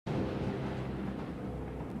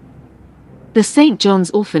The St.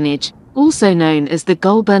 John's Orphanage, also known as the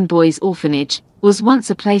Goulburn Boys Orphanage, was once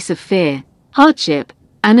a place of fear, hardship,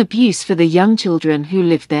 and abuse for the young children who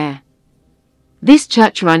lived there. This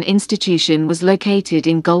church-run institution was located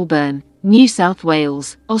in Goulburn, New South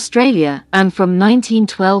Wales, Australia, and from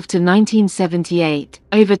 1912 to 1978,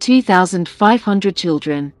 over 2,500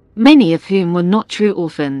 children, many of whom were not true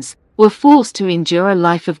orphans, were forced to endure a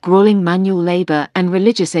life of grueling manual labor and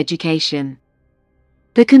religious education.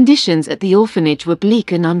 The conditions at the orphanage were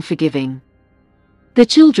bleak and unforgiving. The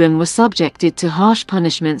children were subjected to harsh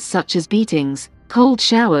punishments such as beatings, cold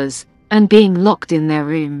showers, and being locked in their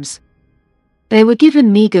rooms. They were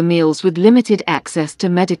given meager meals with limited access to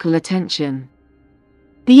medical attention.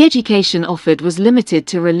 The education offered was limited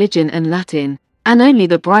to religion and Latin, and only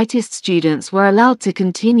the brightest students were allowed to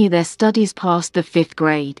continue their studies past the 5th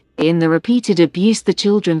grade. In the repeated abuse the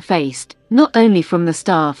children faced, not only from the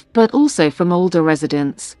staff but also from older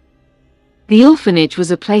residents. The orphanage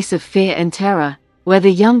was a place of fear and terror, where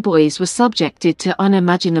the young boys were subjected to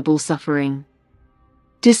unimaginable suffering.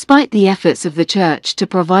 Despite the efforts of the church to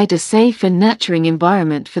provide a safe and nurturing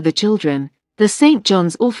environment for the children, the St.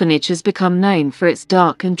 John's Orphanage has become known for its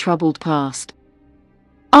dark and troubled past.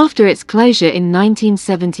 After its closure in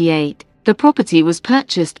 1978, the property was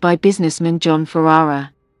purchased by businessman John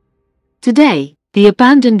Ferrara. Today, the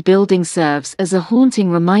abandoned building serves as a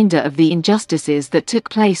haunting reminder of the injustices that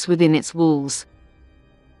took place within its walls.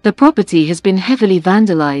 The property has been heavily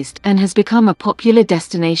vandalized and has become a popular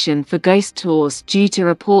destination for ghost tours due to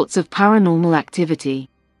reports of paranormal activity.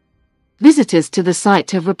 Visitors to the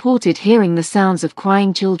site have reported hearing the sounds of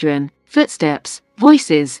crying children, footsteps,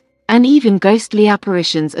 voices, and even ghostly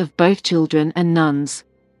apparitions of both children and nuns.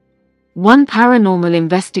 One paranormal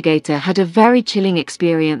investigator had a very chilling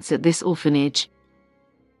experience at this orphanage.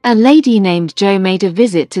 A lady named Jo made a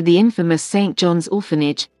visit to the infamous St. John's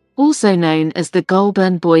Orphanage, also known as the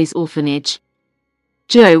Goulburn Boys Orphanage.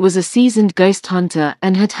 Jo was a seasoned ghost hunter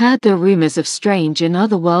and had heard the rumors of strange and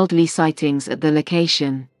otherworldly sightings at the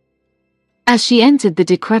location. As she entered the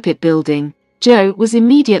decrepit building, Jo was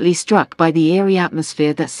immediately struck by the eerie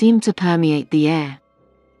atmosphere that seemed to permeate the air.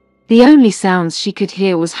 The only sounds she could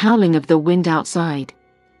hear was howling of the wind outside.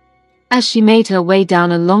 As she made her way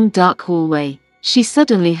down a long dark hallway, she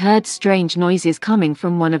suddenly heard strange noises coming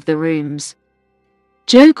from one of the rooms.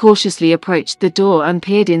 Jo cautiously approached the door and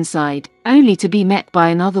peered inside, only to be met by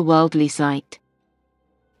an otherworldly sight.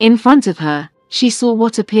 In front of her, she saw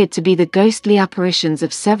what appeared to be the ghostly apparitions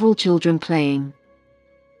of several children playing.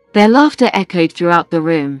 Their laughter echoed throughout the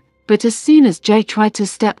room, but as soon as Jo tried to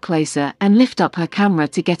step closer and lift up her camera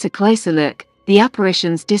to get a closer look, the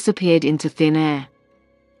apparitions disappeared into thin air.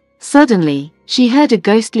 Suddenly, she heard a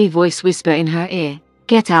ghostly voice whisper in her ear,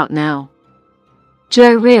 "Get out now."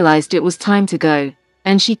 Jo realized it was time to go,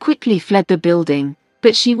 and she quickly fled the building,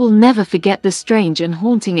 but she will never forget the strange and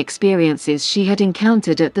haunting experiences she had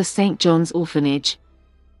encountered at the St. John's Orphanage.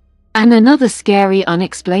 And another scary,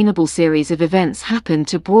 unexplainable series of events happened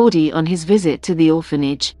to Brody on his visit to the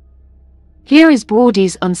orphanage. Here is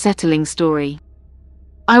Brody's unsettling story.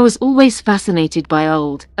 "I was always fascinated by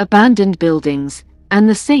old, abandoned buildings, and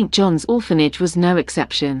the St. John's Orphanage was no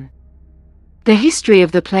exception. The history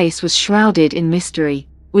of the place was shrouded in mystery,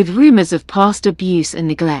 with rumors of past abuse and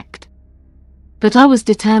neglect. But I was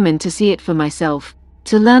determined to see it for myself,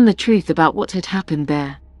 to learn the truth about what had happened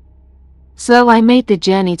there. So I made the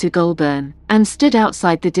journey to Goulburn, and stood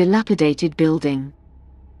outside the dilapidated building.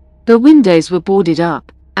 The windows were boarded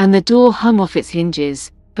up, and the door hung off its hinges,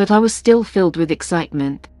 but I was still filled with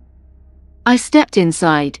excitement. I stepped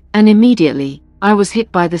inside, and immediately, I was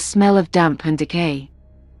hit by the smell of damp and decay.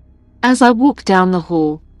 As I walked down the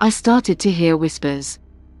hall, I started to hear whispers.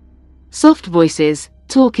 Soft voices,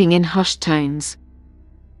 talking in hushed tones.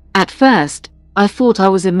 At first, I thought I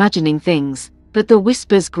was imagining things, but the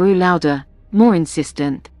whispers grew louder, more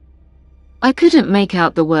insistent. I couldn't make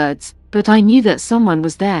out the words, but I knew that someone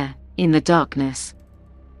was there, in the darkness.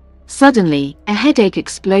 Suddenly, a headache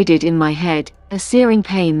exploded in my head, a searing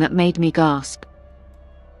pain that made me gasp.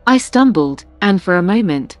 I stumbled, and for a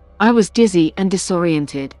moment, I was dizzy and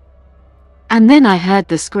disoriented. And then I heard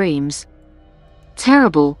the screams.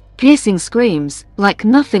 Terrible, piercing screams, like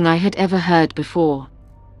nothing I had ever heard before.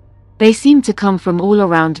 They seemed to come from all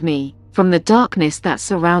around me, from the darkness that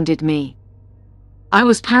surrounded me. I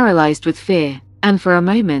was paralyzed with fear, and for a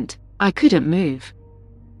moment, I couldn't move.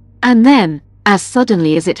 And then, as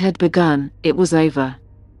suddenly as it had begun, it was over.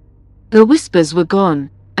 The whispers were gone,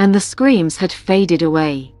 and the screams had faded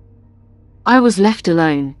away. I was left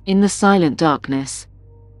alone, in the silent darkness.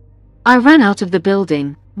 I ran out of the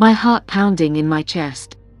building, my heart pounding in my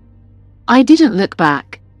chest. I didn't look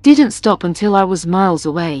back, didn't stop until I was miles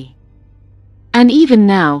away. And even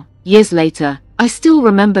now, years later, I still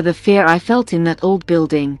remember the fear I felt in that old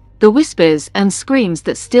building, the whispers and screams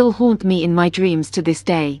that still haunt me in my dreams to this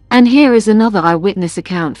day. And here is another eyewitness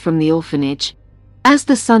account from the orphanage. As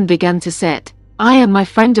the sun began to set, I and my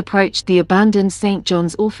friend approached the abandoned St.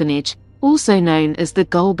 John's Orphanage, also known as the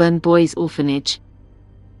Goulburn Boys Orphanage.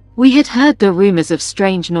 We had heard the rumors of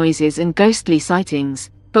strange noises and ghostly sightings,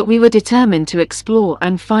 but we were determined to explore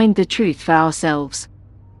and find the truth for ourselves.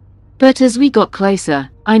 But as we got closer,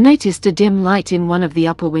 I noticed a dim light in one of the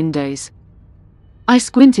upper windows. I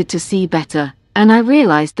squinted to see better, and I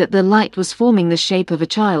realized that the light was forming the shape of a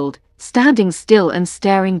child, standing still and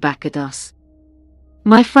staring back at us.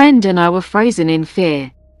 My friend and I were frozen in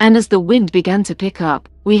fear, and as the wind began to pick up,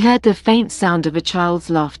 we heard the faint sound of a child's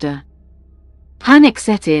laughter. Panic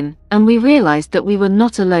set in, and we realized that we were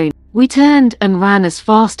not alone. We turned and ran as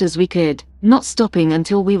fast as we could, not stopping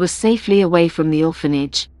until we were safely away from the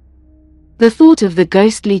orphanage. The thought of the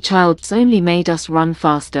ghostly child only made us run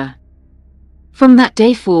faster. From that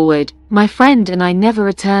day forward, my friend and I never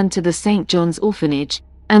returned to the St. John's Orphanage,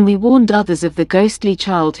 and we warned others of the ghostly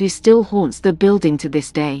child who still haunts the building to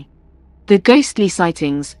this day. The ghostly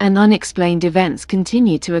sightings and unexplained events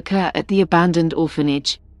continue to occur at the abandoned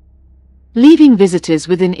orphanage, leaving visitors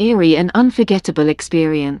with an eerie and unforgettable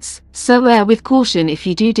experience. So err with caution if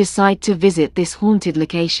you do decide to visit this haunted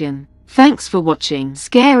location. Thanks for watching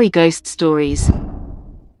Scary Ghost Stories.